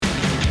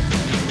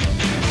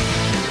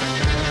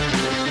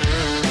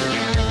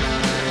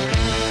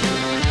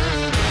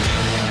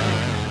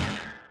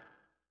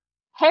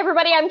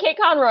everybody, I'm Kate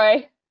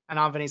Conroy, And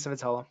I'm Vanessa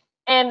Vitola.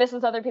 and this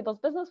is Other People's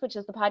Business, which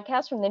is the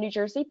podcast from the New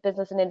Jersey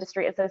Business and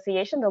Industry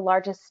Association, the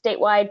largest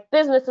statewide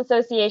business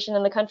association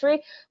in the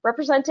country,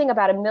 representing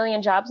about 1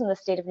 million jobs in the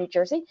state of New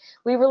Jersey.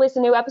 We release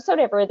a new episode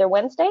every other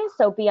Wednesday,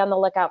 so be on the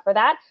lookout for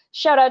that.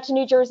 Shout out to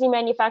New Jersey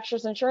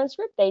Manufacturers Insurance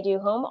Group. They do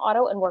home,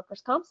 auto, and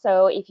workers' comp,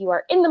 so if you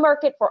are in the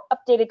market for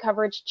updated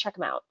coverage, check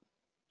them out.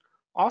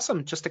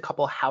 Awesome. Just a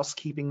couple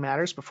housekeeping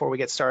matters before we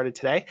get started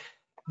today.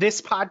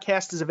 This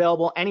podcast is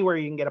available anywhere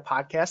you can get a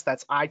podcast.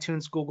 That's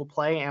iTunes, Google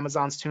Play,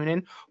 Amazon's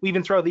TuneIn. We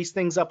even throw these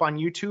things up on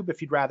YouTube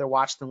if you'd rather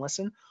watch than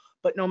listen.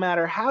 But no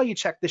matter how you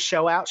check this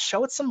show out,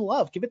 show it some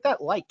love. Give it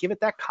that like, give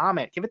it that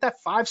comment, give it that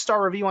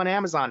 5-star review on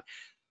Amazon.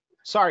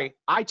 Sorry,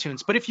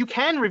 iTunes. But if you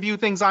can review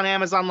things on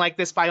Amazon like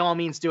this, by all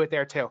means, do it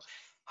there too.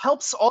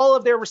 Helps all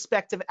of their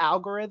respective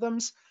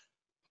algorithms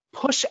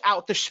push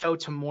out the show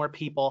to more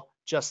people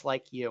just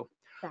like you.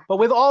 But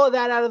with all of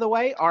that out of the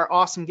way, our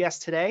awesome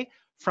guest today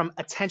from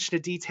Attention to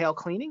Detail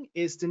Cleaning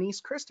is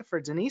Denise Christopher.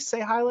 Denise, say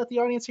hi, let the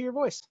audience hear your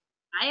voice.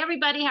 Hi,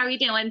 everybody. How are you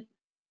doing?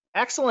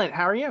 Excellent.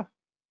 How are you?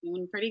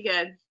 Doing pretty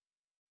good.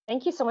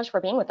 Thank you so much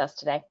for being with us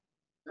today.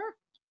 Sure.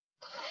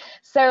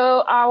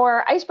 So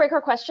our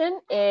icebreaker question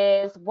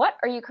is, what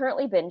are you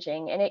currently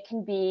binging? And it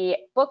can be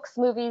books,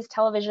 movies,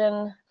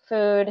 television,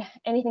 food,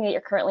 anything that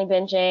you're currently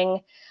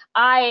binging.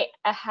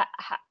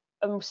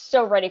 I'm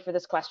so ready for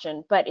this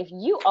question, but if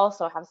you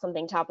also have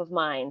something top of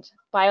mind,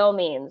 by all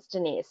means,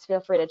 Denise,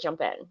 feel free to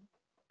jump in.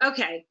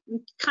 Okay,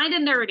 kind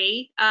of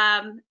nerdy,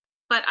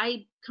 but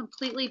I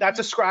completely... That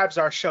describes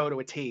our show to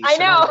a T. I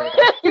know,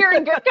 you're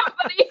in good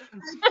company.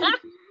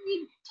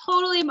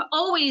 Totally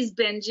always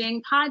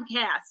binging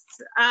podcasts.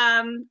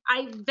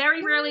 I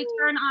very rarely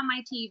turn on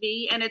my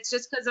TV, and it's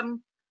just because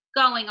I'm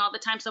going all the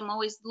time, so I'm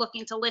always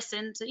looking to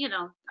listen to,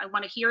 I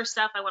want to hear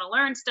stuff, I want to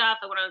learn stuff,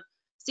 I want to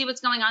see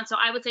what's going on. So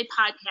I would say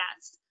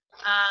podcast.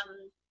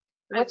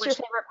 What's your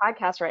favorite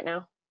podcast right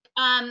now?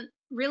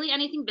 Really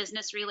anything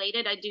business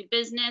related. I do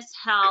business,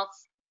 health,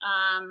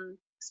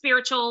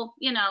 spiritual,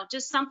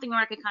 just something where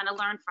I could kind of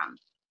learn from.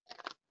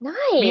 Nice.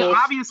 I mean,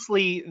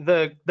 obviously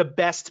the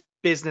best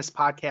business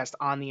podcast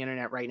on the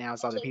internet right now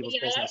is Other People's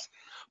Business.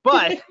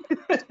 But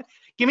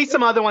give me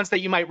some other ones that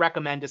you might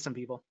recommend to some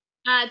people.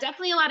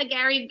 Definitely a lot of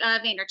Gary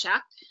Vaynerchuk.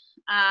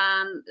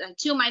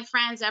 Two of my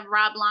friends have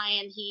Rob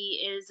Lyon.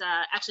 He is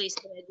actually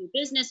someone I do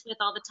business with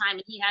all the time,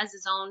 and he has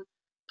his own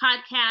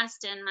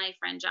podcast. And my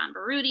friend John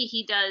Baruti,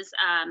 he does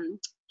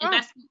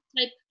investment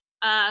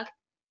type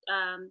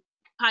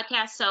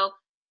podcast. So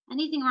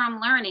anything where I'm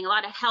learning, a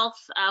lot of health,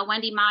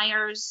 Wendy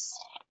Myers,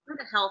 a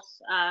lot of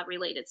health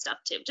related stuff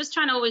too. Just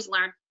trying to always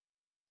learn.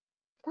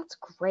 That's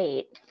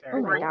great. Very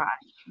oh my cool.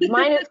 gosh.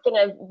 Mine is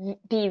going to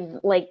be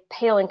like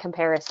pale in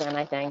comparison,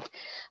 I think.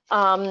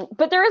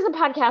 But there is a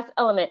podcast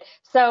element.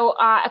 So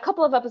a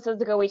couple of episodes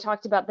ago, we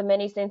talked about The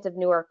Many Saints of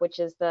Newark, which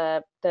is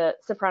the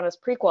Sopranos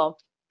prequel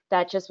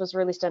that just was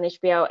released on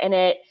HBO. And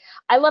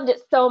I loved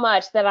it so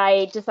much that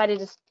I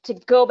decided to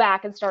go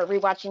back and start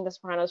rewatching The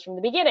Sopranos from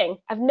the beginning.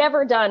 I've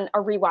never done a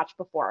rewatch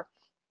before.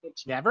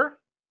 Never?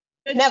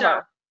 Good Never.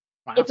 show.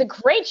 Wow. It's a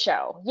great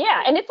show.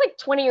 Yeah. And it's like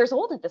 20 years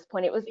old at this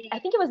point. I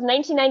think it was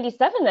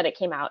 1997 that it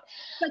came out.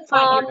 Like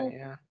 5 years,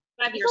 Yeah.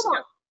 5 years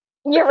ago.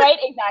 You're right,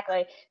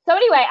 exactly. So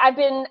anyway, I've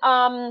been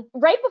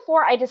right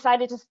before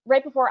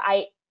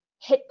I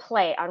hit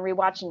play on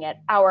rewatching it,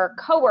 our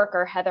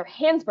coworker Heather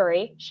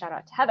Hansberry, shout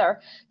out to Heather,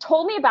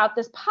 told me about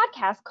this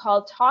podcast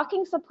called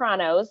Talking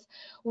Sopranos,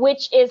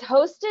 which is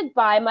hosted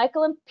by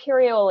Michael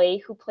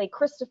Imperioli, who played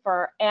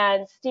Christopher,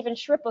 and Stephen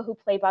Schripa, who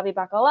played Bobby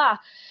Bacala,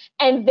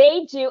 and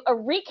they do a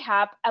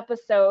recap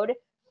episode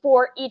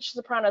for each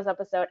Sopranos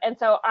episode. And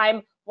so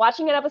I'm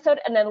watching an episode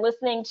and then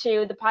listening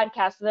to the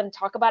podcast and then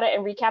talk about it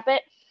and recap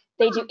it.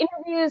 They do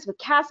interviews with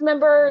cast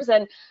members,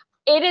 and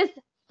it is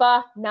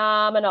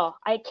phenomenal.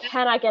 I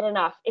cannot get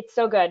enough. It's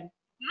so good.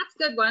 That's a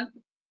good one.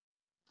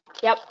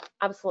 Yep,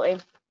 absolutely.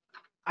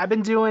 I've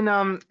been doing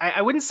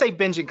I wouldn't say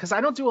binging because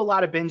I don't do a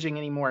lot of binging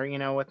anymore,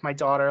 with my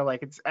daughter.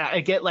 Like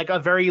I get like a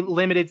very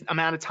limited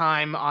amount of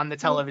time on the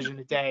television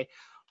a day.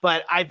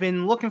 But I've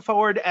been looking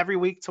forward every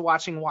week to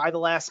watching Why the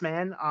Last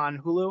Man on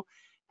Hulu.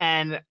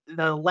 And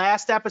the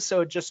last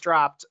episode just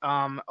dropped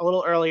a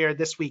little earlier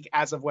this week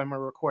as of when we're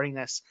recording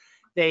this.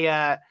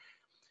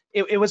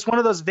 It was one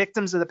of those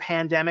victims of the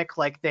pandemic.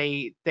 Like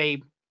they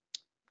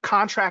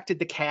contracted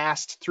the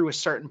cast through a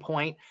certain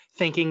point,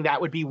 thinking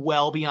that would be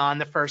well beyond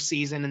the first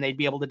season and they'd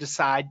be able to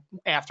decide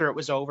after it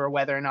was over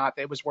whether or not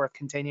it was worth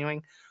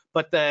continuing.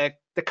 But the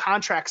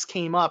contracts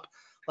came up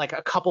like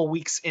a couple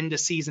weeks into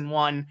season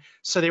 1.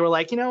 So they were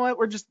like, you know what,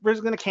 we're just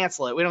going to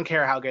cancel it. We don't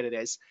care how good it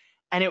is.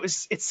 And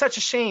it's such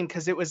a shame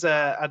because it was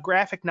a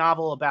graphic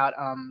novel about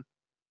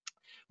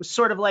was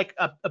sort of like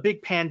a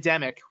big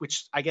pandemic,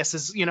 which I guess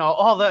is,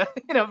 all the,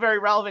 very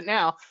relevant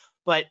now.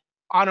 But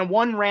on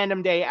one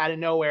random day out of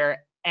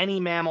nowhere, any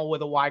mammal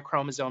with a Y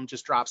chromosome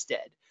just drops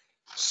dead.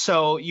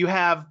 So you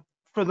have,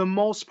 for the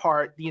most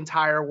part, the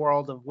entire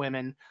world of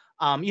women.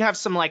 You have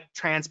some like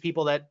trans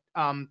people that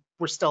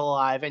were still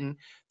alive. And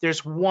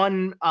there's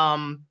one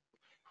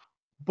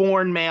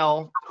born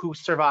male who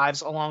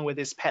survives along with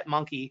his pet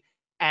monkey,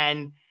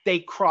 and they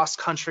cross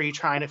country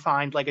trying to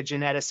find like a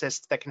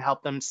geneticist that can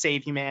help them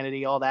save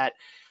humanity, all that.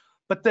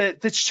 But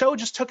the show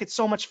just took it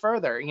so much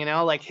further, you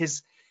know, like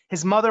his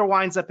mother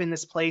winds up in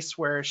this place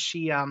where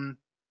she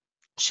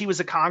was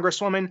a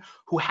congresswoman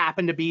who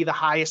happened to be the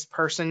highest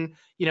person,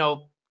 you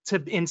know,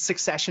 to in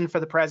succession for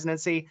the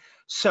presidency.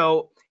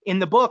 So in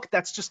the book,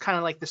 that's just kind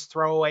of like this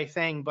throwaway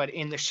thing, but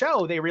in the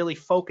show, they really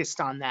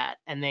focused on that,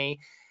 and they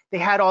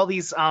had all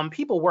these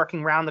people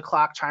working around the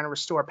clock trying to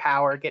restore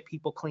power, get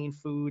people clean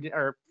food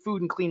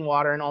and clean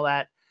water and all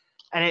that,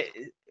 and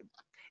it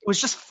was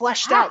just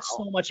fleshed out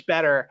so much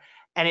better.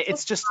 And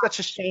it's just such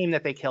a shame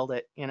that they killed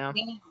it, you know.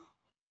 Yeah.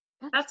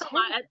 That's a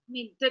lot. I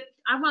mean,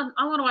 I want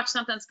to watch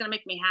something that's gonna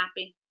make me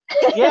happy.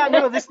 Yeah,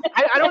 no,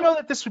 I don't know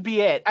that this would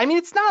be it. I mean,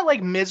 it's not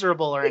like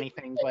miserable or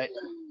anything, but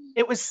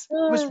it was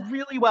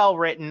really well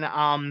written.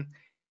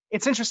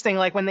 It's interesting,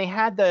 like when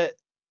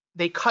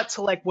they cut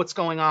to like what's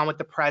going on with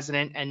the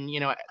president and,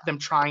 you know, them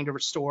trying to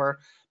restore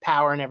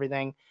power and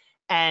everything,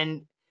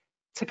 and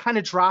to kind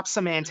of drop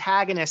some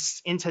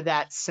antagonists into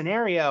that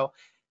scenario,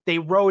 they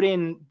wrote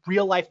in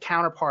real life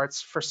counterparts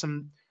for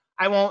some.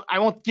 I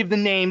won't give the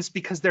names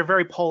because they're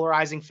very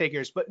polarizing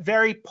figures, but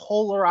very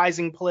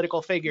polarizing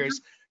political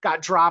figures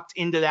got dropped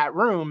into that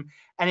room,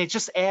 and it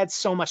just adds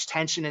so much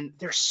tension, and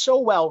they're so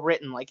well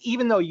written. Like,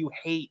 even though you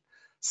hate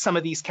some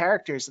of these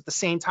characters, at the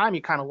same time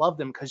you kind of love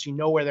them because you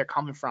know where they're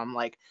coming from.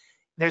 Like,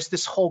 there's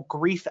this whole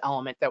grief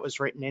element that was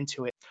written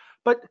into it.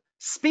 But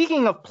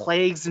speaking of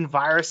plagues and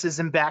viruses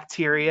and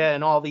bacteria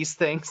and all these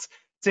things,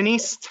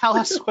 Denise, tell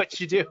us what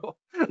you do.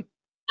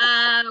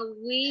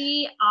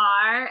 We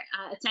are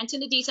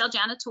attention to detail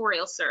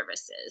janitorial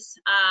services,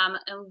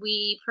 and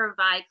we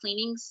provide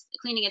cleaning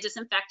and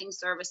disinfecting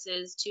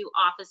services to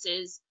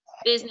offices,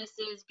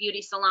 businesses,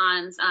 beauty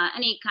salons,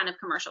 any kind of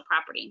commercial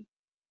property.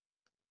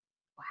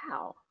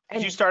 Wow.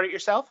 Did you start it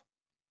yourself?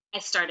 I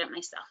started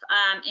myself.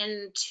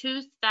 In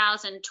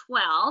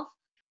 2012,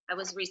 I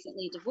was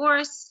recently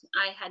divorced.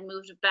 I had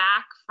moved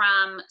back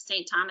from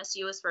St. Thomas,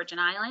 U.S. Virgin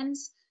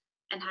Islands,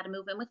 and had to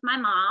move in with my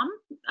mom,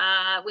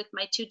 with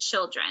my two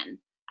children.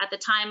 At the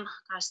time,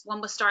 gosh, one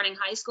was starting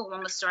high school,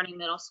 one was starting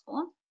middle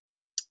school,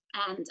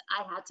 and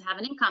I had to have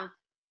an income.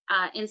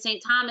 In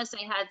St. Thomas,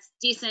 I had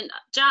decent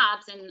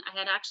jobs, and I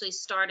had actually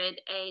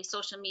started a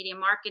social media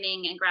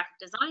marketing and graphic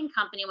design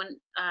company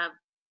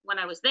when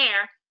I was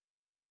there.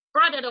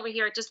 Brought it over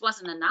here, it just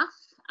wasn't enough.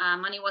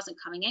 Money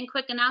wasn't coming in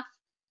quick enough.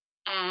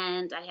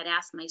 And I had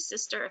asked my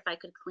sister if I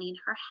could clean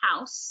her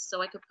house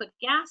so I could put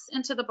gas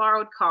into the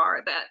borrowed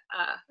car that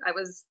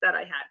I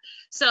had.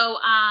 So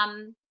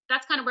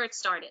that's kind of where it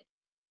started.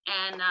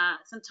 And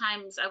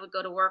sometimes I would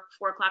go to work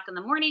 4 o'clock in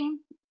the morning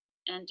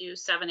and do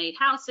 7, 8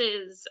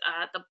 houses.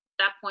 At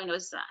that point, I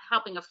was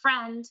helping a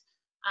friend,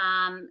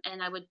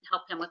 and I would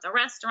help him with a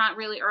restaurant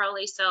really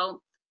early.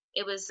 So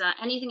it was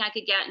anything I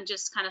could get, and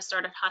just kind of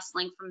started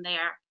hustling from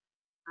there.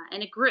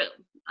 And it grew.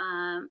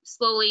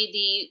 Slowly,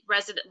 the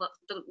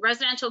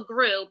residential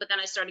grew, but then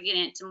I started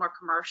getting into more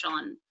commercial,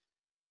 and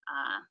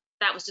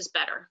that was just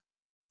better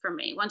for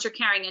me. Once you're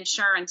carrying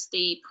insurance,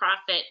 the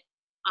profit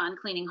on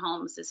cleaning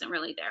homes isn't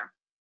really there.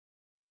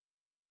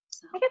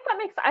 So. I guess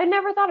that I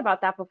never thought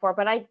about that before,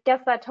 but I guess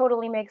that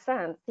totally makes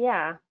sense.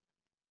 Yeah.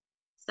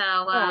 So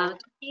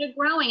it started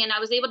growing, and I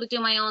was able to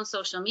do my own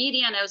social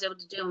media, and I was able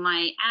to do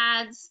my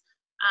ads.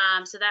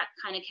 So that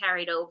kind of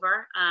carried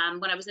over.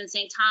 When I was in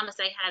St. Thomas,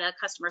 I had a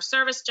customer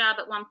service job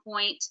at one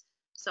point,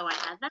 so I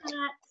had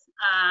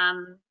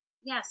that.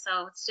 Yeah,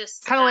 so it's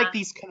just kind of like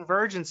these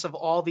convergence of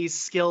all these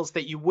skills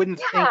that you wouldn't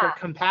think are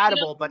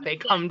compatible, but they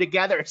come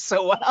together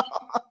so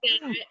well.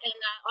 And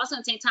also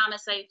in St.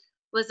 Thomas, I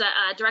was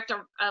a director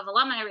of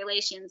alumni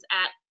relations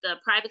at the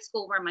private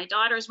school where my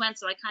daughters went,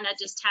 so I kind of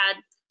just had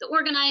the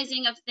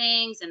organizing of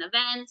things and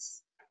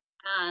events,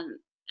 and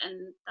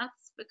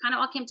it kind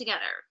of all came together.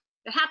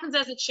 It happens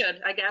as it should,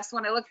 I guess,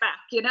 when I look back,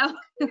 you know?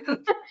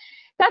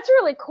 That's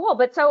really cool.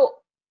 But so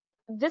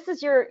this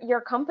is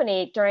your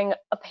company during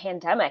a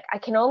pandemic. I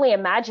can only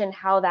imagine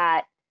how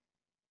that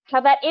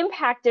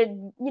impacted,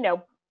 you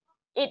know,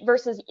 it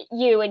versus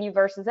you and you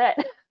versus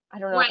it. I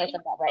don't know if I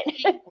said that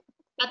right.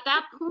 At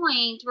that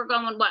point, we're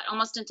going,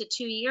 almost into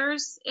 2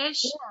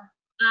 years-ish? Yeah.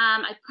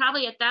 I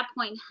probably at that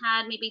point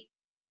had maybe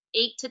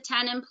 8 to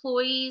 10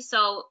 employees.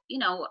 So, you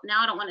know,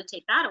 now I don't want to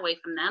take that away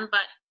from them,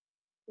 but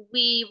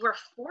we were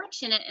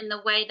fortunate in the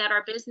way that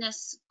our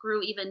business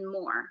grew even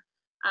more.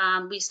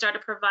 We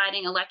started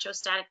providing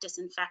electrostatic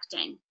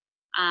disinfecting.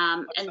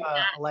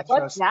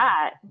 What's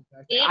that?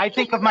 I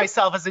think of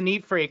myself as a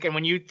neat freak, and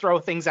when you throw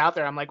things out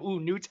there, I'm like, ooh,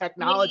 new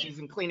technologies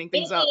and cleaning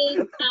things up.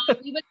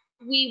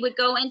 We would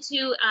go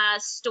into a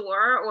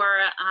store or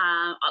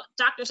a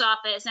doctor's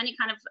office, any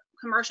kind of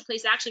commercial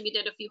place. Actually, we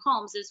did a few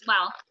homes as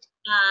well,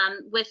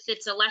 with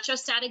its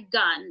electrostatic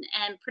gun,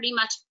 and pretty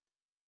much,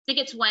 I think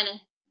it's when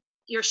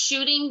you're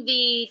shooting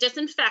the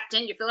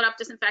disinfectant, you fill it up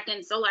disinfectant,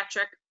 it's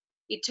electric,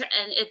 and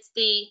it's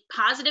the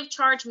positive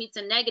charge meets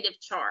a negative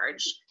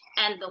charge,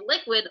 and the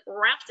liquid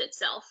wraps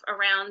itself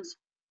around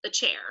the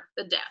chair,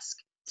 the desk.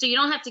 So you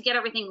don't have to get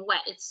everything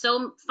wet. It's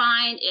so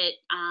fine.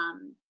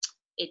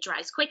 It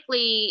dries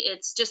quickly.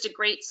 It's just a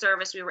great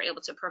service we were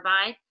able to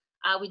provide.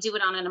 We do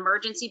it on an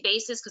emergency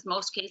basis because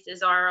most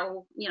cases are,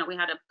 we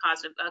had a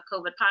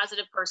COVID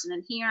positive person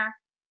in here.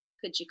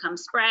 Could you come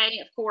spray?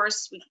 Of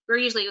course, we're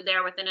usually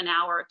there within an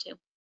hour or two.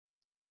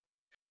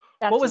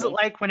 That's What was it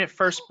amazing. like when it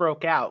first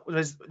broke out?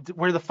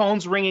 Were the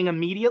phones ringing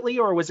immediately,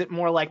 or was it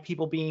more like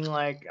people being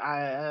like,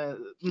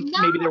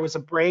 maybe there No, was a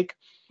break?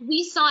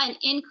 we saw an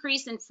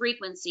increase in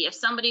frequency. If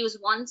somebody was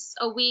once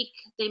a week,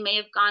 they may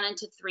have gone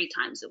into 3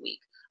 times a week.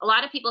 A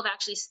lot of people have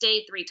actually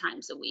stayed 3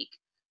 times a week.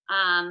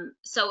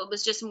 So it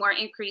was just more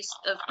increase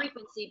of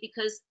frequency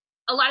because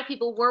a lot of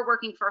people were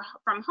working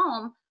from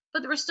home,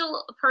 but there was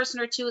still a person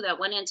or two that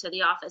went into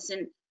the office.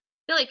 And I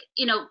feel like,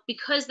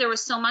 because there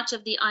was so much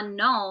of the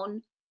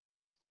unknown,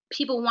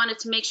 people wanted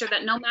to make sure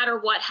that no matter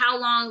what, how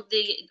long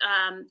the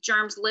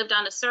germs lived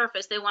on the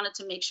surface, they wanted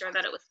to make sure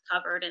that it was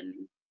covered, and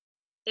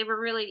they were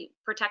really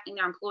protecting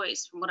their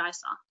employees from what I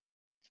saw.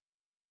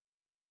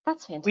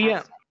 That's We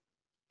fantastic.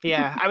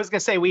 Yeah, I was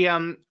gonna say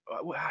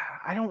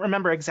I don't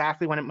remember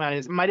exactly when it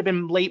was. It might have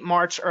been late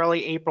March,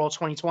 early April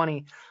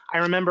 2020. I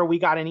remember we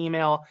got an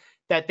email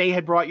that they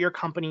had brought your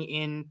company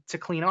in to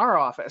clean our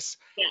office.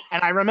 Yeah.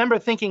 And I remember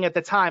thinking at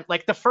the time,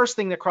 like the first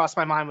thing that crossed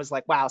my mind was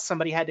like, wow,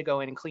 somebody had to go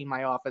in and clean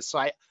my office.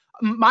 So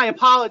my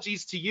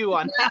apologies to you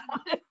on that one.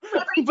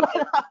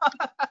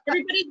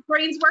 Everybody's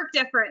brains work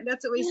different.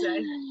 That's what we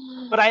say.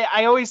 But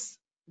I always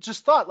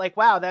just thought like,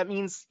 wow, that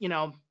means,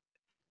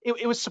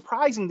 it was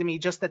surprising to me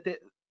just that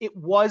it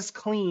was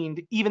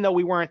cleaned even though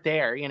we weren't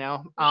there,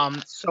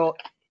 so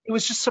it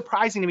was just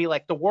surprising to me,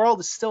 like the world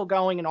is still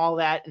going and all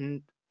that.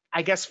 And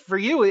I guess for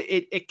you,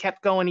 it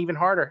kept going even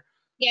harder.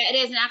 Yeah, it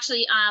is. And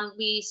actually,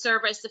 we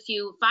serviced a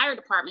few fire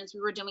departments. We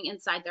were doing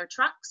inside their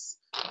trucks.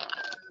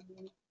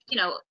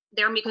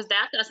 There, because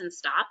that doesn't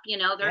stop,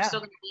 they're still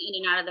going to be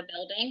in and out of the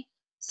building.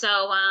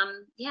 So,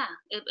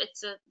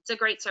 it's a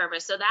great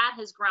service. So that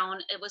has grown.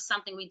 It was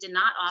something we did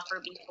not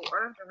offer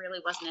before. There really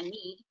wasn't a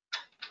need.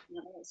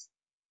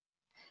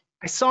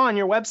 I saw on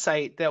your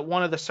website that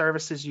one of the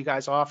services you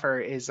guys offer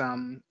is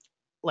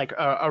like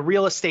a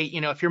real estate,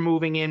 if you're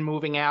moving in,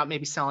 moving out,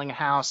 maybe selling a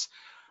house.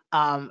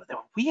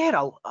 We had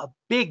a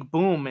big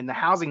boom in the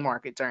housing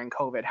market during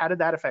COVID. How did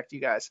that affect you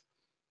guys?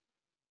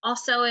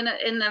 Also in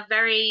a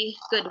very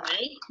good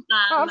way.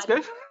 Oh, that's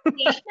good.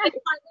 Yeah, my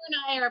partner and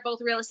I are both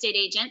real estate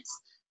agents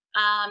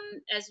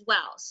as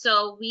well.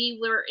 So we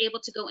were able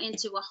to go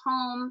into a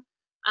home,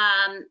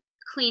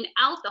 clean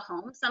out the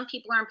home. Some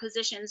people are in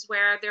positions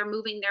where they're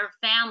moving their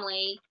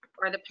family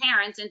or the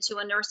parents into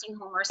a nursing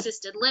home or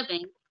assisted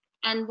living.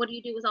 And what do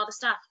you do with all the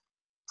stuff?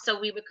 So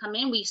we would come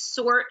in, we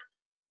sort,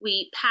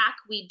 we pack,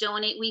 we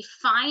donate, we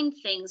find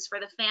things for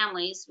the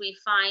families. We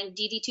find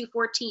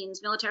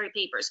DD-214s, military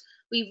papers.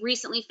 We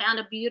recently found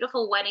a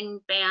beautiful wedding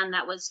band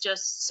that was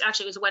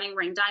it was a wedding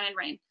ring, diamond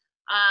ring,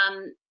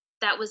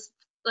 that was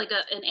like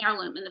an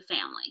heirloom in the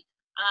family.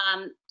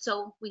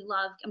 So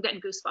I'm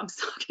getting goosebumps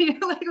talking.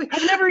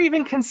 I've never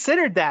even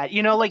considered that.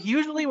 Like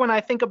usually when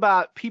I think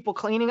about people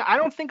cleaning, I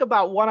don't think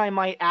about what I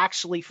might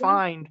actually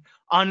find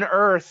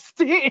unearthed,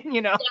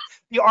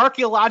 the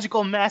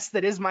archaeological mess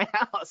that is my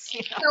house.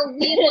 So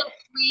we will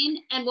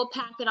clean and we'll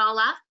pack it all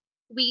up.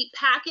 We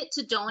pack it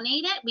to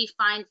donate it. We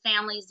find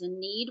families in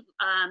need.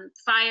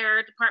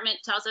 Fire department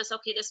tells us,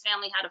 okay, this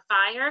family had a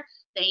fire.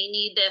 They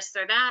need this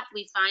or that.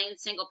 We find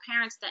single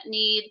parents that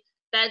need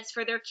beds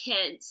for their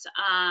kids,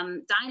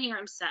 dining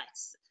room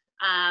sets.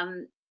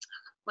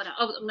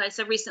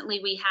 So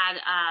recently we had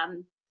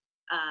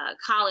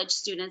college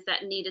students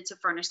that needed to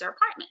furnish their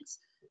apartments.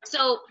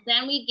 So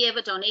then we give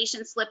a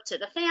donation slip to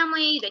the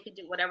family. They can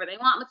do whatever they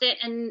want with it,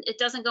 and it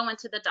doesn't go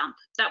into the dump.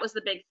 That was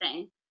the big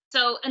thing.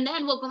 So, and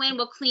then we'll go in,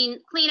 we'll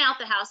clean out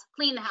the house,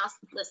 clean the house,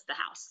 list the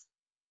house.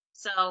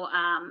 So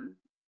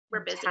we're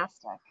busy.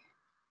 Fantastic.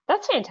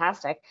 That's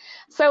fantastic.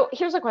 So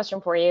here's a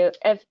question for you.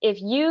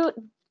 If you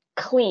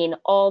clean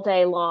all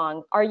day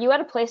long, are you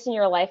at a place in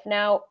your life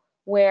now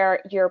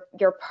where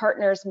your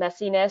partner's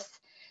messiness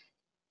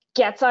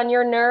gets on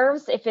your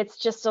nerves if it's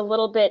just a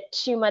little bit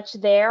too much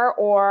there,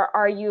 or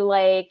are you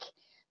like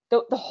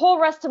the whole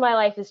rest of my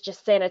life is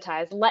just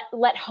sanitized,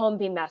 let home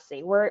be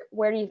messy? Where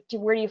do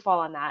you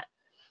fall on that?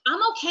 I'm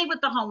okay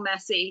with the home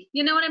messy.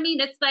 You know what I mean?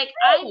 It's like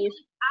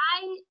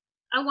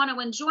I want to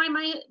enjoy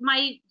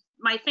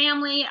my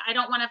family. I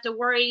don't want to have to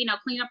worry,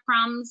 clean up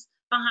crumbs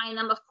behind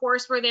them. Of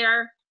course, we're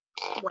there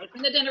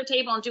wiping the dinner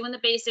table and doing the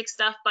basic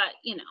stuff, but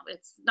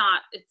it's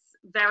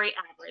very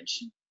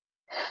average.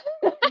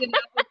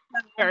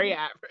 Very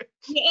average.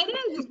 Yeah, it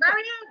is. It's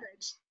very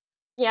average.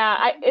 Yeah,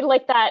 I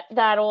like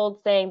that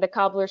old saying, the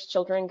cobbler's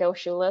children go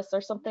shoeless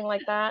or something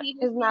like that.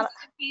 Isn't that?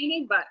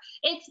 But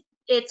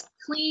it's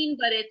clean,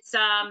 but it's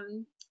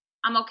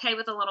I'm okay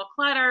with a little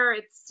clutter.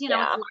 It's you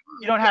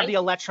don't have the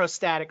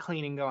electrostatic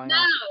cleaning going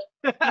on.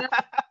 No.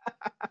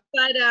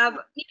 But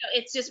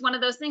it's just one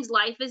of those things.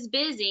 Life is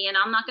busy, and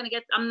I'm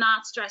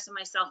not stressing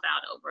myself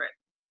out over it.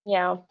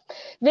 Yeah.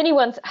 Vinny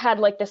once had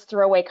like this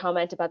throwaway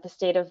comment about the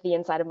state of the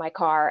inside of my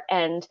car,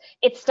 and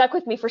it stuck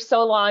with me for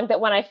so long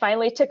that when I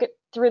finally took it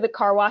through the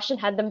car wash and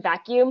had them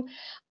vacuum,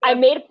 I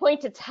made a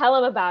point to tell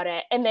him about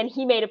it, and then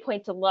he made a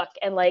point to look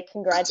and like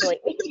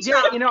congratulate me.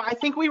 Yeah, I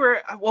think we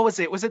were, what was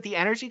it? Was it the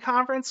energy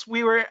conference?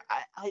 We were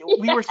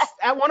Yeah.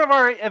 at one of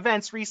our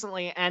events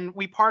recently, and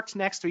we parked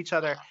next to each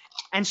other,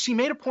 and she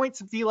made a point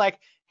to be like,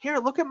 here,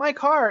 look at my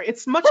car.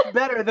 It's much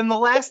better than the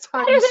last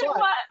time Better you than saw it.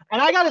 what?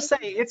 And I gotta say,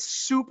 it's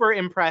super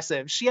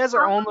impressive. She has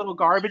her own little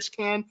garbage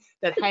can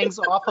that hangs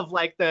off of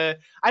like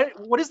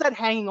what is that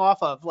hanging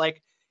off of?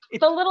 Like,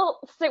 The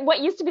little,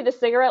 what used to be the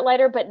cigarette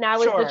lighter, but now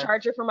is the sure,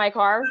 charger for my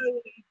car,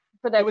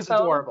 for it the was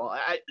phone. adorable.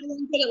 I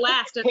didn't get it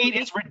last. Kate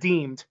is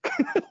redeemed.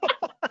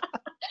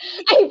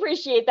 I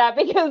appreciate that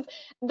because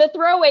the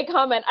throwaway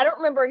comment, I don't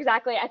remember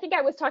exactly. I think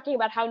I was talking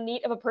about how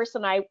neat of a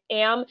person I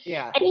am.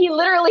 Yeah. And he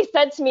literally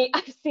said to me,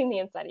 I've seen the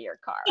inside of your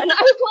car. And I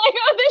was like,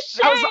 oh, this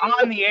shame. That was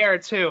on the air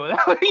too. The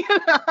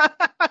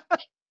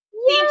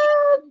intention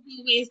is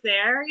always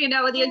there,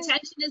 the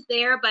intention is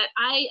there, but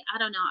I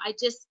don't know.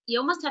 You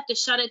almost have to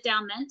shut it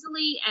down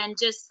mentally and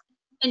just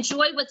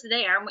enjoy what's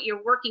there and what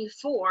you're working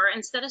for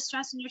instead of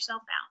stressing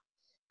yourself out.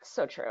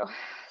 So true.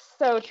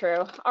 So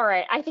true. All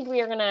right. I think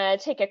we are going to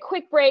take a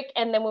quick break.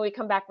 And then when we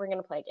come back, we're going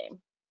to play a game.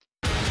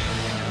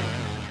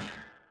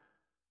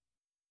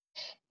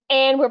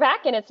 And we're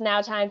back, and it's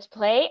now time to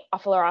play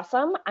Awful or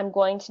Awesome. I'm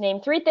going to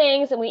name 3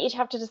 things, and we each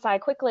have to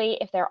decide quickly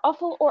if they're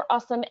awful or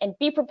awesome, and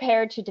be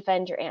prepared to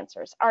defend your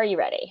answers. Are you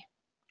ready?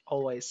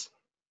 Always.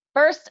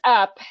 First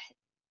up,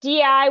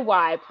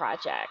 DIY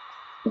projects.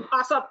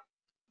 Awesome.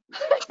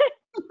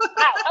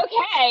 Wow,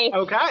 okay.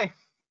 Okay.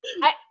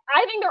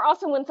 I think they're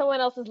awesome when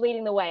someone else is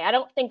leading the way. I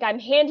don't think I'm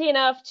handy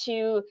enough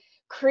to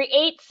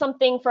create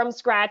something from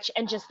scratch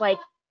and just like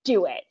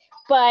do it.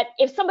 But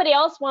if somebody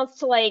else wants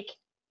to like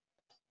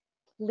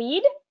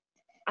lead,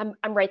 I'm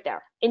right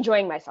there,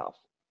 enjoying myself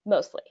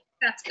mostly.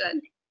 That's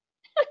good.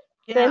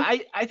 Yeah,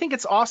 I think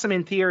it's awesome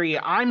in theory.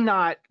 I'm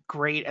not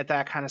great at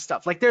that kind of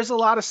stuff. Like there's a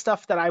lot of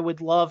stuff that I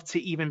would love to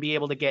even be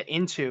able to get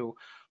into,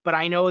 but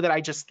I know that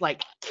I just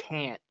like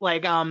can't.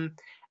 Like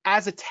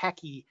as a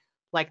techie,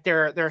 like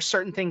there are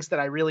certain things that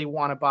I really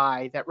want to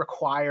buy that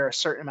require a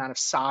certain amount of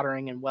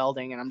soldering and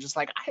welding, and I'm just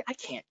like I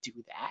can't do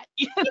that.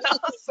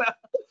 So.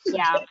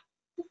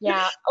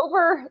 Yeah.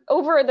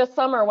 Over the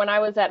summer when I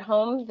was at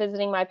home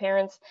visiting my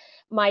parents,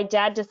 my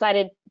dad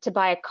decided to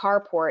buy a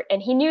carport,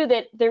 and he knew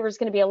that there was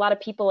going to be a lot of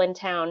people in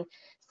town.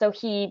 So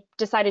he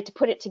decided to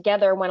put it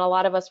together when a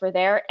lot of us were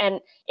there.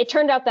 And it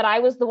turned out that I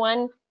was the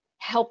one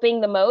helping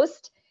the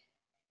most.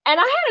 And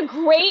I had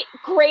a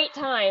great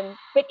time.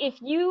 But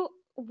if you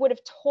would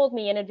have told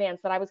me in advance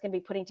that I was going to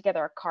be putting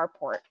together a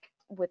carport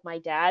with my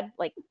dad,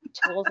 like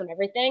tools and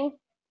everything,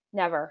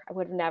 never. I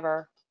would have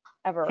never,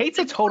 ever. Kate's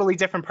a totally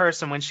different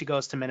person when she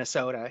goes to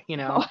Minnesota,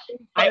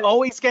 I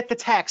always get the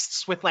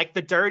texts with like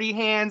the dirty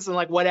hands and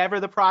like whatever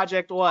the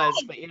project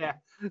was, but yeah.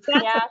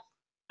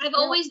 I've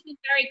always been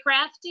very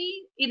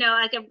crafty,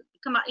 I could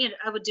come out,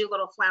 I would do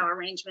little flower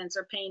arrangements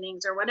or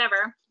paintings or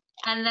whatever.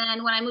 And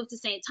then when I moved to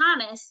St.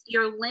 Thomas,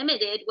 you're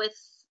limited with,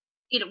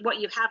 what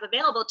you have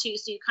available to you.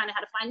 So you kind of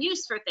had to find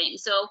use for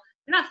things. So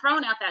you're not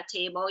throwing out that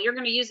table. You're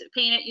going to use it,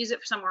 paint it, use it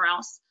for somewhere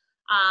else.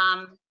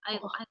 I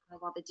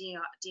love all the DIY.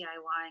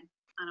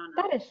 I don't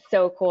know. That is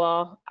so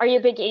cool. Are you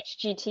a big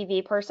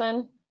HGTV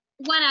person?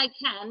 When I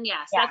can,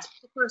 yes. Yeah. That's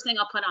the first thing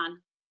I'll put on.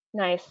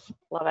 Nice.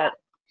 Love it.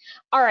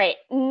 All right.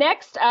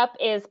 Next up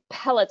is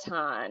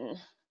Peloton.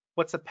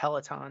 What's a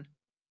Peloton?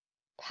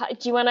 Denise,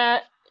 do you want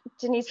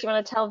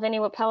to tell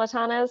Vinny what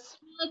Peloton is?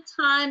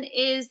 Peloton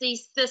is the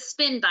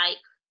spin bike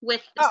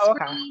with the screen.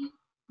 Okay.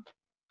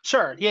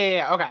 Sure.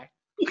 Yeah. Okay.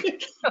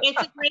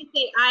 It's a great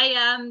thing.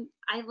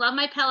 I love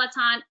my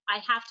Peloton. I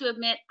have to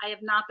admit, I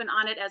have not been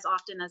on it as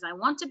often as I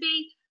want to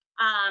be.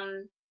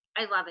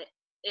 I love it.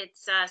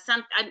 It's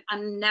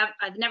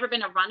I've never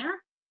been a runner,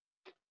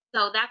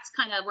 so that's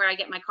kind of where I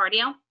get my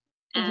cardio.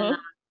 And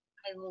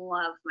I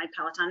love my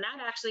Peloton.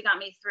 That actually got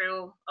me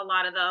through a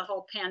lot of the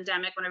whole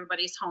pandemic when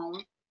everybody's home,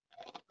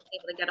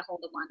 able to get a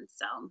hold of one.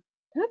 So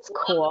that's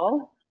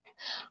cool.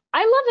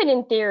 I love it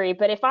in theory,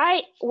 but if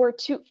I were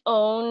to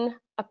own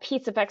a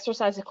piece of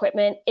exercise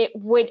equipment, it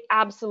would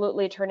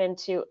absolutely turn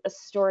into a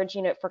storage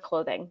unit for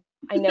clothing.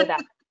 I know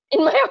that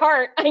in my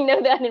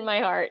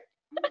heart.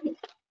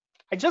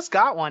 I just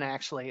got one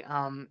actually.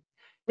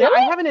 Really?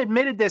 I haven't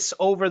admitted this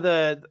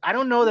I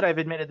don't know that I've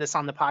admitted this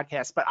on the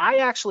podcast, but I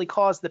actually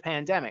caused the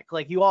pandemic.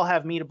 Like you all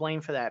have me to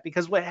blame for that,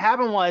 because what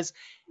happened was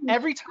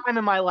every time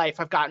in my life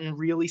I've gotten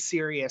really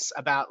serious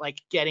about like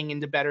getting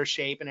into better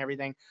shape and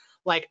everything,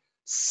 like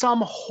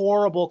some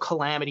horrible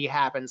calamity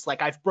happens.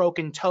 Like I've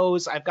broken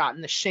toes, I've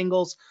gotten the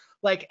shingles,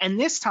 like, and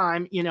this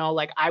time,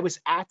 like I was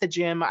at the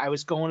gym, I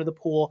was going to the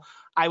pool,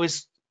 I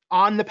was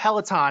on the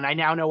Peloton. I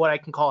now know what I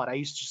can call it. I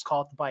used to just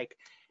call it the bike.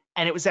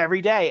 And it was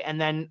every day. And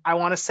then I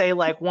want to say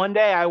like one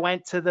day I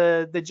went to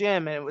the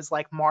gym and it was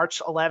like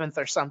March 11th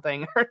or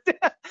something.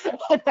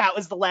 And that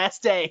was the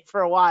last day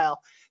for a while.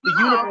 The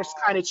universe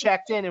kind of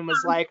checked in and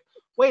was like,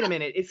 wait a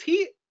minute, is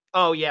he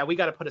Oh yeah, we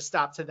got to put a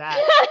stop to that.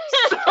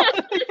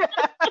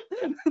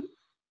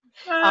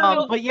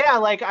 But yeah,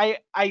 like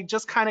I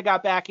just kind of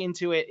got back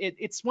into it.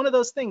 It's one of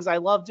those things. I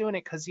love doing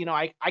it because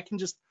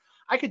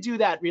I could do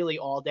that really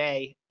all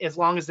day as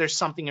long as there's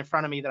something in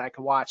front of me that I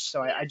could watch.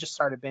 So I just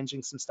started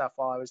binging some stuff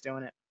while I was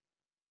doing it.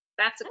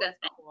 That's a good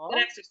thing. Cool.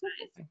 Good exercise.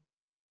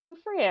 Good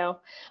for you.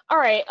 All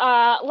right.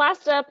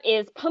 Last up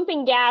is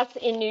pumping gas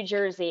in New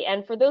Jersey.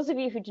 And for those of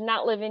you who do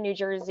not live in New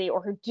Jersey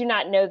or who do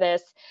not know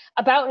this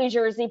about New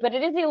Jersey, but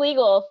it is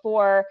illegal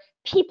for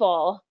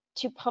people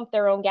to pump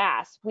their own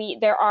gas.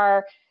 There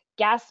are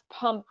gas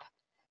pump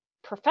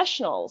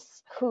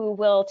professionals who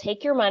will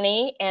take your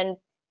money and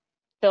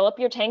fill up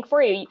your tank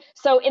for you.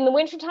 So in the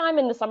wintertime,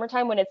 in the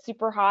summertime, when it's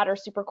super hot or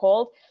super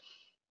cold,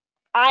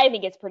 I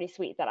think it's pretty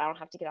sweet that I don't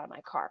have to get out of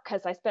my car,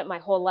 because I spent my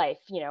whole life,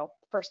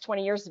 first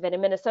 20 years of it in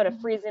Minnesota,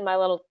 freezing my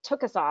little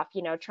tuchus off,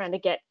 trying to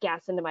get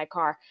gas into my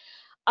car.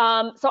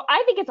 So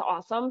I think it's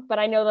awesome, but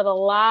I know that a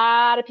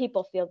lot of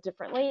people feel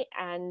differently.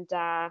 And so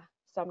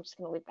I'm just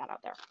going to leave that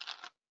out there.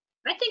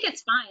 I think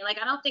it's fine. Like,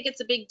 I don't think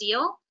it's a big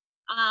deal.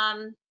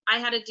 I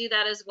had to do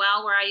that as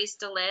well where I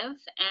used to live.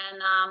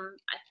 And I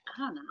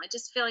don't know. I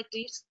just feel like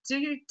do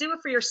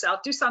it for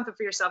yourself. Do something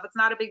for yourself. It's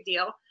not a big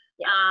deal.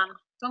 Yeah.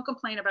 Don't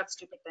complain about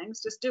stupid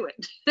things. Just do it.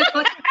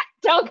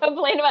 Don't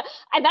complain about,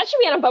 and that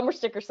should be on a bumper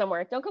sticker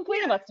somewhere. Don't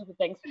complain about stupid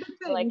things.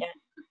 I like it.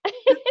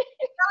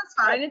 That's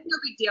fine. It's no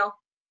big deal.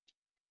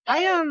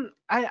 I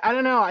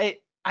don't know.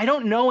 I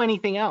don't know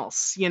anything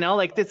else,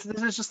 like this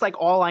is just like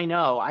all I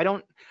know. I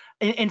don't,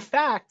 in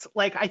fact,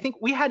 like I think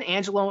we had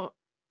Angelo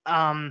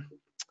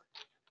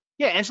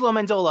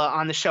Mendola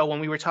on the show when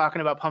we were talking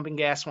about pumping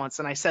gas once.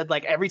 And I said,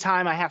 like, every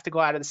time I have to go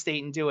out of the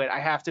state and do it, I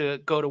have to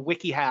go to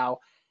WikiHow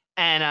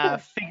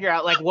and figure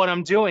out like what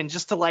I'm doing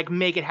just to like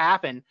make it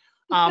happen.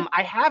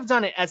 I have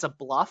done it as a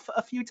bluff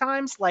a few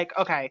times. Like,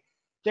 okay,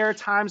 there are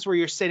times where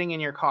you're sitting in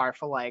your car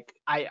for like,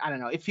 I don't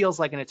know, it feels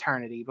like an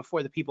eternity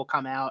before the people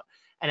come out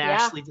and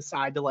actually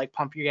decide to like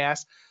pump your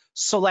gas.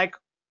 So like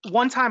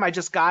one time I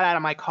just got out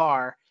of my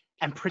car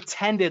and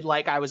pretended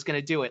like I was going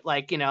to do it.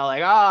 Like,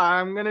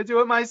 I'm going to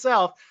do it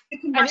myself.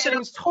 And it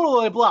was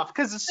totally a bluff,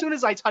 because as soon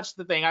as I touched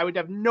the thing, I would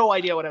have no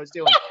idea what I was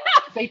doing.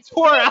 They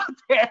tore out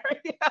there.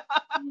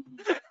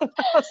 I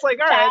was like,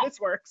 all right, this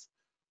works.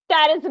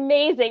 That is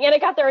amazing. And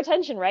it got their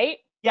attention, right?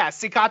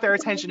 Yes, it got their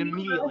attention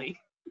immediately.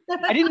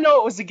 I didn't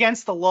know it was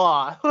against the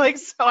law. Like,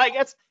 so I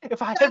guess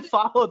if I had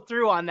followed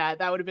through on that,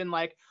 that would have been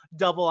like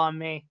double on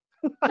me.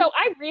 So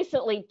I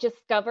recently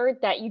discovered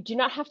that you do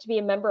not have to be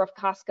a member of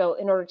Costco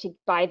in order to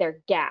buy their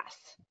gas.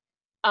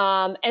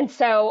 And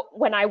so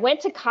when I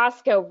went to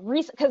Costco,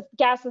 because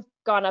gas has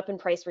gone up in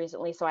price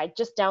recently, so I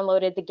just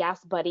downloaded the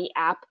Gas Buddy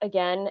app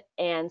again.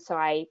 And so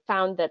I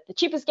found that the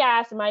cheapest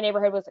gas in my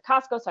neighborhood was at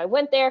Costco. So I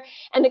went there,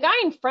 and the guy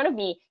in front of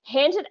me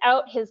handed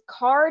out his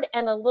card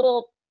and a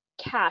little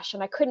cash,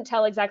 and I couldn't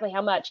tell exactly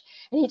how much.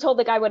 And he told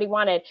the guy what he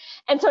wanted.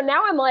 And so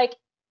now I'm like,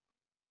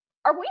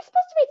 are we supposed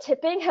to be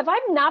tipping? Have I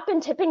not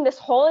been tipping this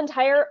whole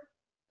entire?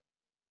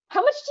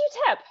 How much do you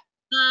tip?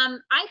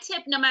 I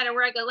tip no matter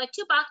where I go, like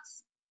 $2.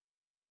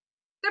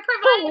 They're For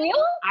providing.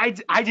 real?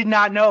 I did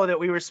not know that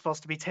we were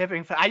supposed to be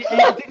tipping.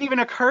 It didn't even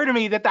occur to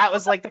me that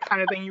was like the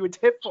kind of thing you would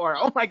tip for.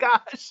 Oh my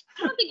gosh.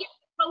 I don't think you're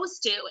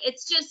supposed to.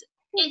 It's just,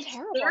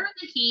 terrible. They're in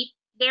the heat,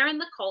 they're in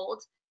the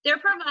cold, they're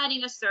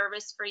providing a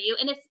service for you.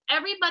 And if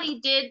everybody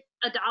did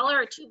 $1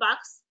 or $2,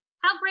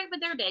 how great would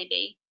their day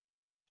be?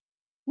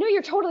 No,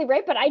 you're totally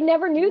right, but I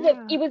never knew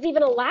that it was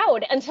even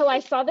allowed until I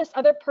saw this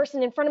other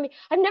person in front of me.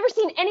 I've never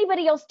seen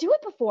anybody else do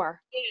it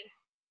before. Yeah.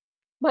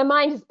 My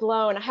mind is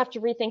blown. I have to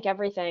rethink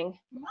everything.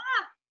 Yeah.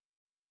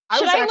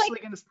 I was actually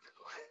going to.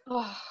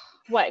 Oh,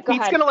 what?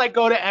 Pete's going to like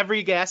go to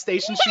every gas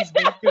station she's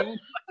been to. I'm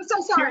so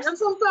sorry.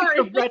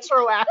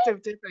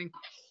 Retroactive tipping.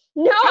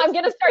 No, I'm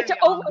going to start to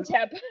over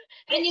tip.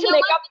 And you to know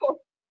make what? up for.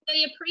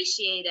 They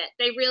appreciate it.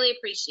 They really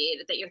appreciate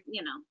it that you're, $2. I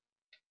had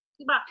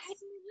no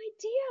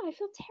idea. I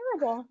feel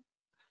terrible.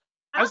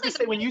 I was going to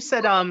say, when you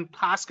said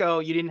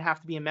Costco, you didn't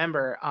have to be a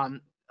member.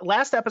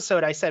 Last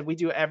episode, I said we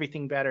do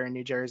everything better in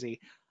New Jersey.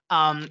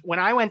 When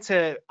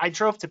I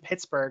drove to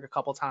Pittsburgh a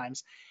couple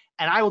times,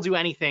 and I will do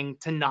anything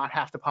to not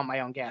have to pump my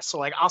own gas. So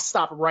like, I'll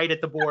stop right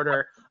at the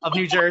border of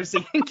New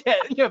Jersey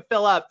and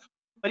fill up.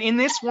 But in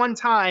this one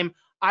time,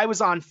 I was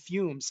on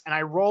fumes, and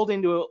I rolled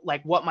into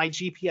like what my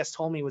GPS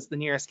told me was the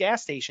nearest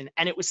gas station,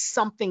 and it was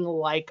something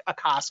like a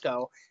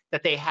Costco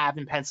that they have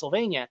in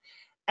Pennsylvania.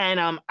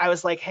 And I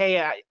was like,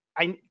 hey,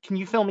 can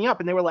you fill me up?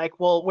 And they were like,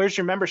 well, where's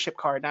your membership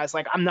card? And I was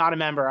like, I'm not a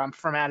member. I'm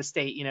from out of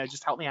state.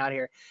 Just help me out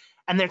here.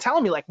 And they're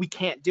telling me like, we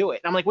can't do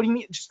it. And I'm like, what do you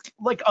mean? Just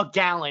like a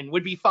gallon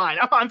would be fine.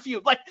 I'm on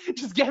fuel. Like,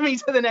 just get me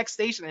to the next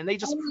station. And they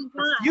just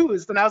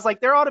refused. And I was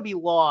like, there ought to be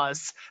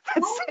laws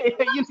that say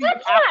that you need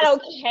That's not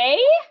okay.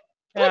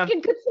 Like a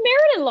Good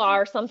Samaritan law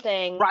or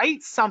something.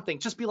 Right? Something.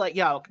 Just be like,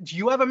 yo, do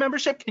you have a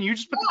membership? Can you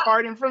just put the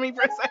card in for me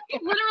for a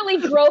second?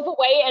 Literally drove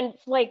away and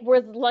like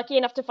was lucky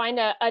enough to find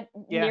a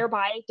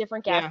nearby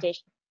different gas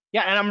station.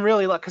 Yeah, and I'm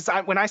really lucky,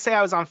 because when I say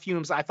I was on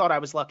fumes, I thought I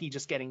was lucky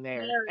just getting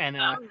there. And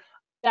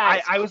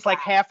I was like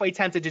halfway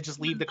tempted to just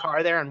leave the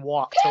car there and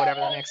walk to whatever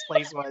the next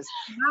place was.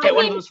 Get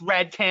one of those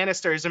red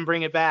canisters and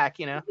bring it back,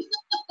 you know?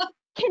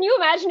 Can you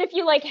imagine if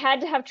you like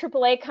had to have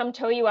AAA come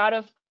tow you out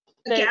of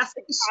The gas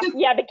station.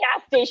 the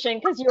gas station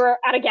because you were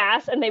out of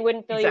gas and they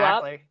wouldn't fill you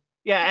up? Exactly.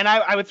 Yeah, and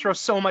I would throw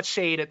so much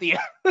shade at the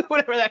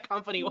whatever that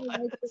company was. Oh my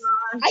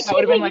gosh. That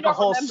would have been like a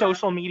whole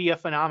social media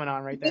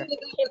phenomenon right there. I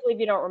can't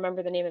believe you don't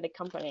remember the name of the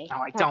company. No,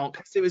 I don't,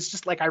 because it was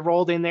just like I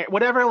rolled in there,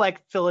 whatever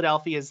like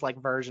Philadelphia's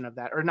like version of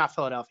that, or not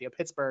Philadelphia,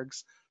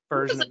 Pittsburgh's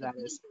version of that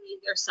is.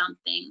 Or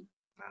something.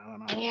 I don't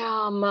know.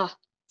 Damn.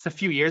 It's a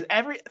few years.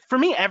 For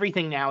me,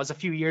 everything now is a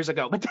few years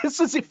ago, but this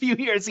was a few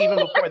years even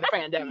before the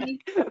pandemic.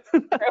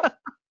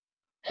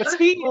 But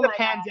speaking of the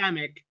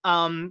pandemic,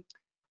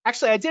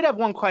 actually, I did have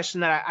one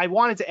question that I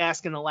wanted to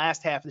ask in the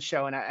last half of the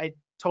show, and I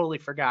totally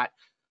forgot.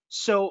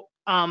 So,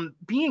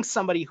 being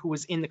somebody who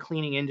was in the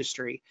cleaning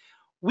industry,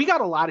 we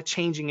got a lot of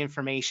changing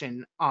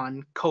information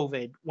on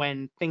COVID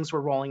when things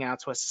were rolling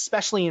out to us,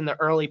 especially in the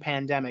early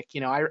pandemic.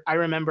 You know, I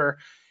remember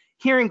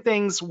hearing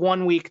things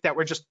one week that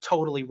were just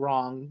totally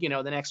wrong, you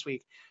know, the next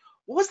week.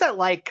 What was that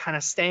like, kind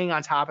of staying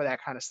on top of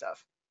that kind of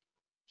stuff?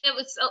 It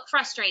was so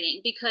frustrating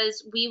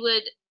because we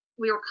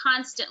were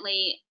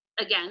constantly,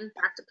 again,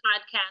 back to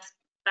podcasts,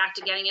 back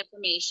to getting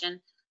information,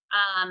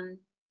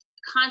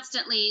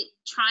 constantly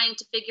trying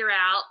to figure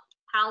out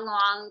how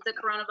long the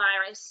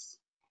coronavirus,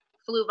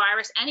 flu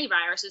virus, any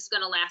virus is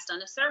going to last on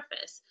the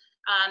surface.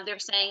 They're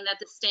saying that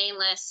the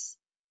stainless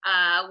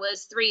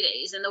was 3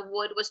 days and the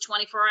wood was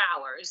 24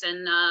 hours,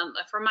 and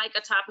Formica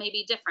top may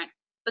be different,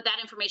 but that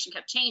information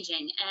kept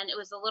changing, and it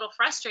was a little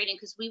frustrating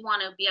because we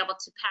want to be able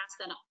to pass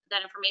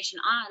that information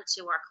on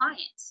to our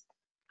clients.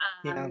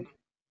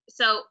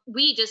 So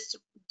we just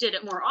did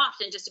it more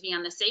often just to be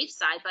on the safe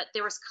side, but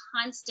there was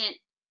constant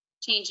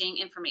changing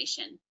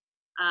information.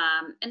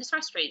 And it's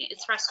frustrating.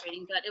 It's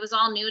frustrating, but it was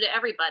all new to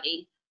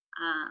everybody.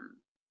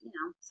 You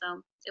know,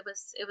 so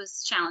it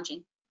was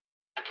challenging.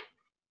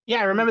 Yeah,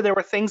 I remember there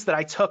were things that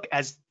I took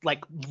as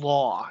like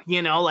law,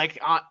 you know, like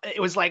it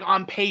was like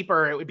on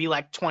paper, it would be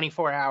like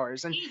 24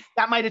 hours. And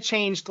that might have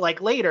changed like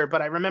later,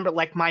 but I remember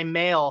like my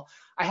mail,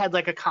 I had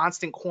like a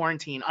constant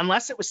quarantine,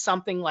 unless it was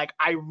something like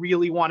I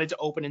really wanted to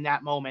open in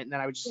that moment, and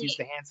then I would just use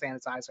the hand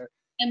sanitizer.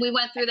 And we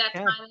went through that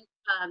time,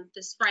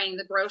 the spraying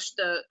the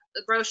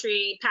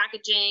grocery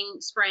packaging,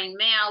 spraying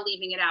mail,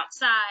 leaving it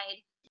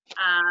outside.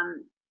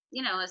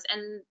 You know,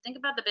 and think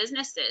about the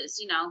businesses,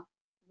 you know,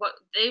 what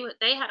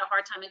they had a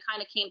hard time and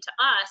kind of came to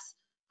us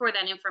for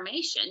that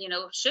information. You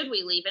know, should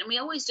we leave it? And we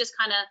always just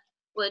kind of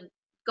would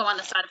go on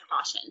the side of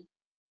caution,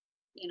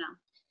 you know.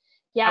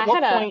 Yeah,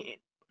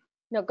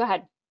 no, go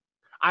ahead.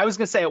 I was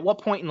going to say, at what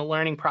point in the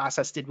learning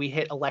process did we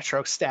hit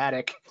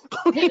electrostatic?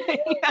 I think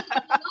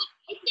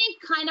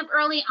kind of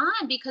early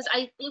on, because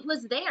it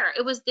was there.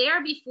 It was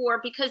there before,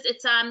 because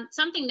it's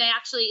something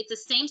it's the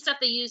same stuff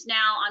they use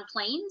now on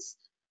planes.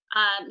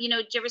 You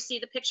know, did you ever see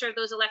the picture of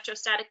those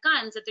electrostatic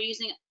guns that they're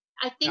using?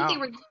 I think they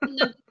were using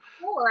them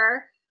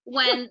before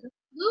when the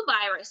flu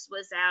virus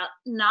was out,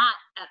 not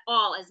at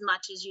all as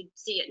much as you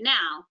see it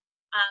now,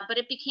 but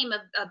it became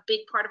a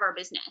big part of our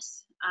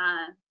business.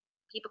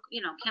 People,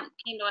 you know,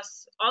 came to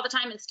us all the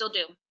time and still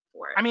do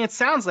for it. I mean, it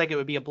sounds like it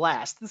would be a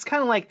blast. It's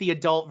kind of like the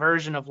adult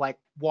version of like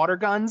water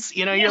guns.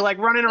 You know, you're like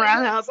running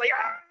around the house like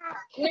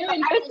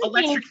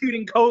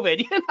electrocuting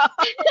COVID.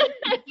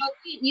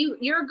 You know,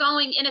 you're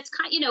going, and it's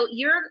kind, you know,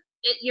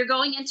 you're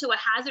going into a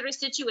hazardous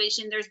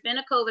situation. There's been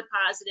a COVID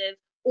positive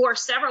or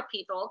several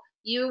people.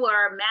 You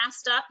are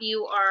masked up.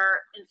 You are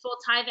in full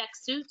Tyvek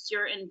suits.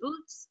 You're in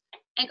boots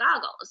and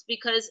goggles,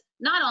 because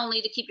not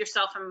only to keep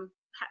yourself from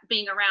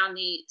being around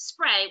the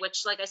spray,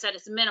 which, like I said,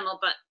 is minimal,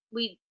 but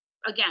we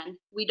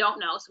don't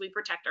know, so we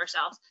protect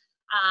ourselves.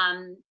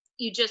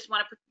 You just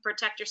want to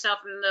protect yourself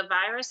from the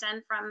virus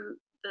and from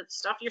the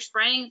stuff you're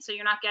spraying, so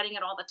you're not getting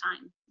it all the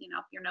time, you know,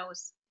 your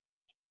nose.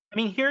 I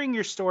mean, hearing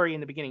your story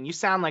in the beginning, you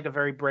sound like a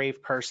very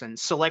brave person.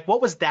 So like,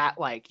 what was that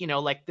like? You know,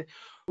 like,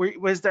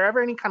 was there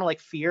ever any kind of like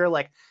fear,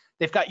 like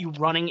they've got you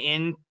running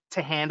in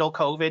to handle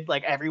COVID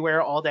like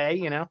everywhere all day,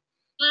 you know?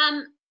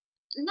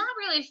 Not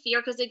really fear,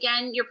 because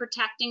again, you're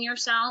protecting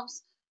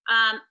yourselves.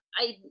 I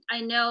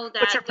know that.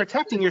 But you're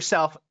protecting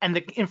yourself, and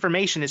the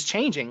information is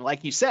changing,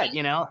 like you said,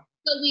 you know?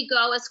 So we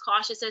go as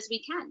cautious as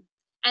we can.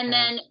 And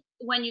then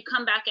when you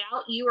come back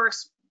out, you are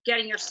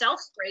getting yourself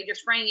sprayed. You're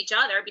spraying each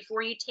other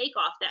before you take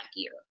off that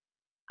gear.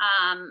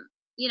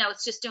 You know,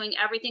 it's just doing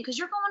everything, because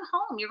you're going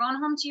home. You're going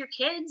home to your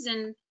kids,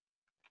 and,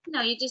 you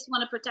know, you just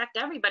want to protect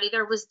everybody.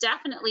 There was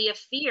definitely a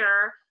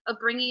fear of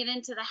bringing it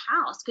into the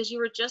house, because you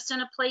were just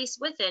in a place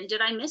with it. And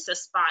did I miss a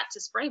spot to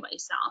spray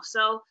myself?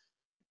 So,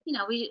 you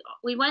know,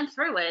 we went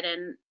through it.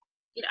 And,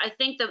 you know, I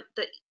think the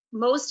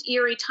most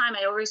eerie time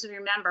I always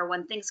remember,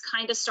 when things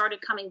kind of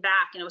started coming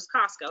back, and it was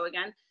Costco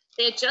again.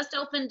 They had just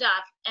opened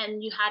up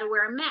and you had to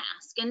wear a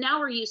mask. And now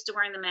we're used to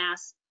wearing the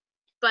mask,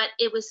 but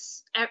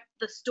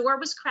the store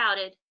was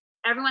crowded.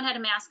 Everyone had a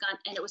mask on,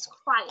 and it was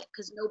quiet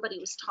because nobody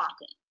was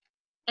talking.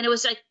 And it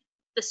was like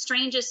the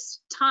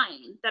strangest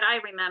time that I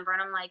remember.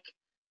 And I'm like,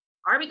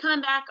 are we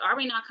coming back? Are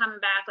we not coming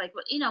back? Like,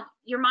 you know,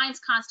 your mind's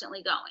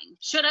constantly going.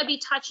 Should I be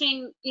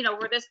touching, you know,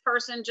 where this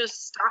person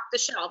just stocked the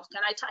shelves?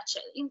 Can I touch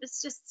it?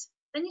 It's just,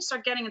 then you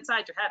start getting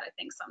inside your head, I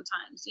think,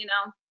 sometimes, you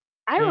know?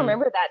 I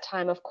remember that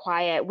time of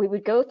quiet. We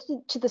would go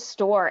to the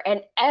store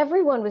and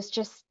everyone was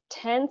just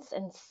tense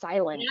and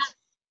silent. Yeah.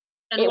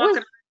 And It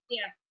was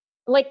yeah.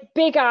 like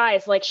big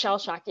eyes, like shell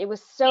shocked. It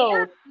was so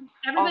Yeah.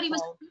 Everybody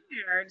was awful.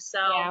 scared. So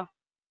Yeah.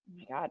 Oh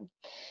my God.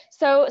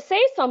 So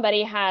say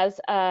somebody has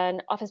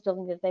an office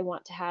building that they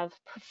want to have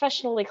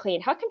professionally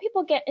cleaned. How can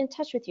people get in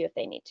touch with you if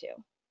they need to?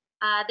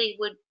 they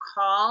would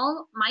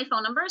call my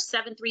phone number,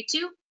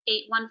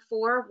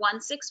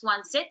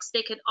 732-814-1616.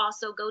 They could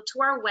also go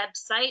to our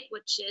website,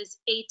 which is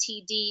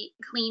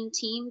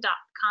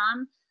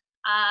atdcleanteam.com,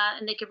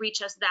 and they could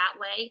reach us that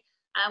way.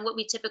 What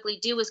we typically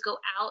do is go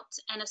out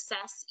and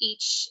assess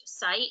each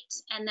site,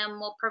 and then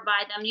we'll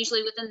provide them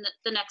usually within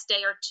the next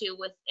day or two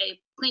with a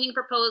cleaning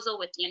proposal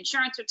with the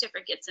insurance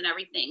certificates and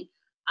everything.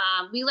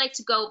 We like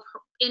to go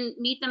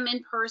meet them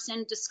in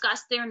person,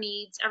 discuss their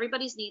needs.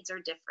 Everybody's needs are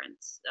different.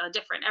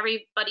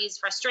 Everybody's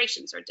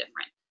frustrations are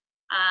different.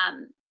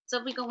 So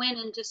if we go in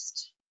and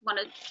just want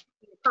to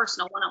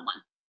personal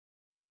one-on-one.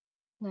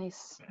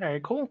 Nice.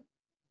 Very cool.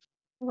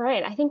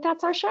 Right. I think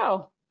that's our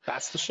show.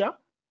 That's the show.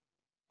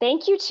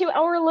 Thank you to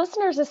our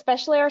listeners,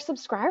 especially our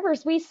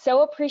subscribers. We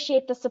so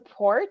appreciate the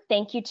support.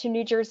 Thank you to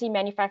New Jersey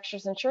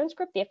Manufacturers Insurance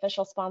Group, the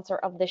official sponsor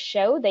of the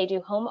show. They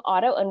do home,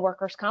 auto, and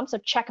workers' comp, so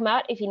check them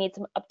out if you need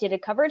some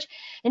updated coverage.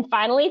 And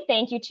finally,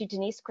 thank you to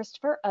Denise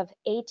Christopher of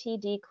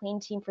ATD Clean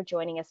Team for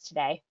joining us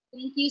today.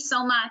 Thank you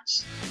so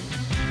much.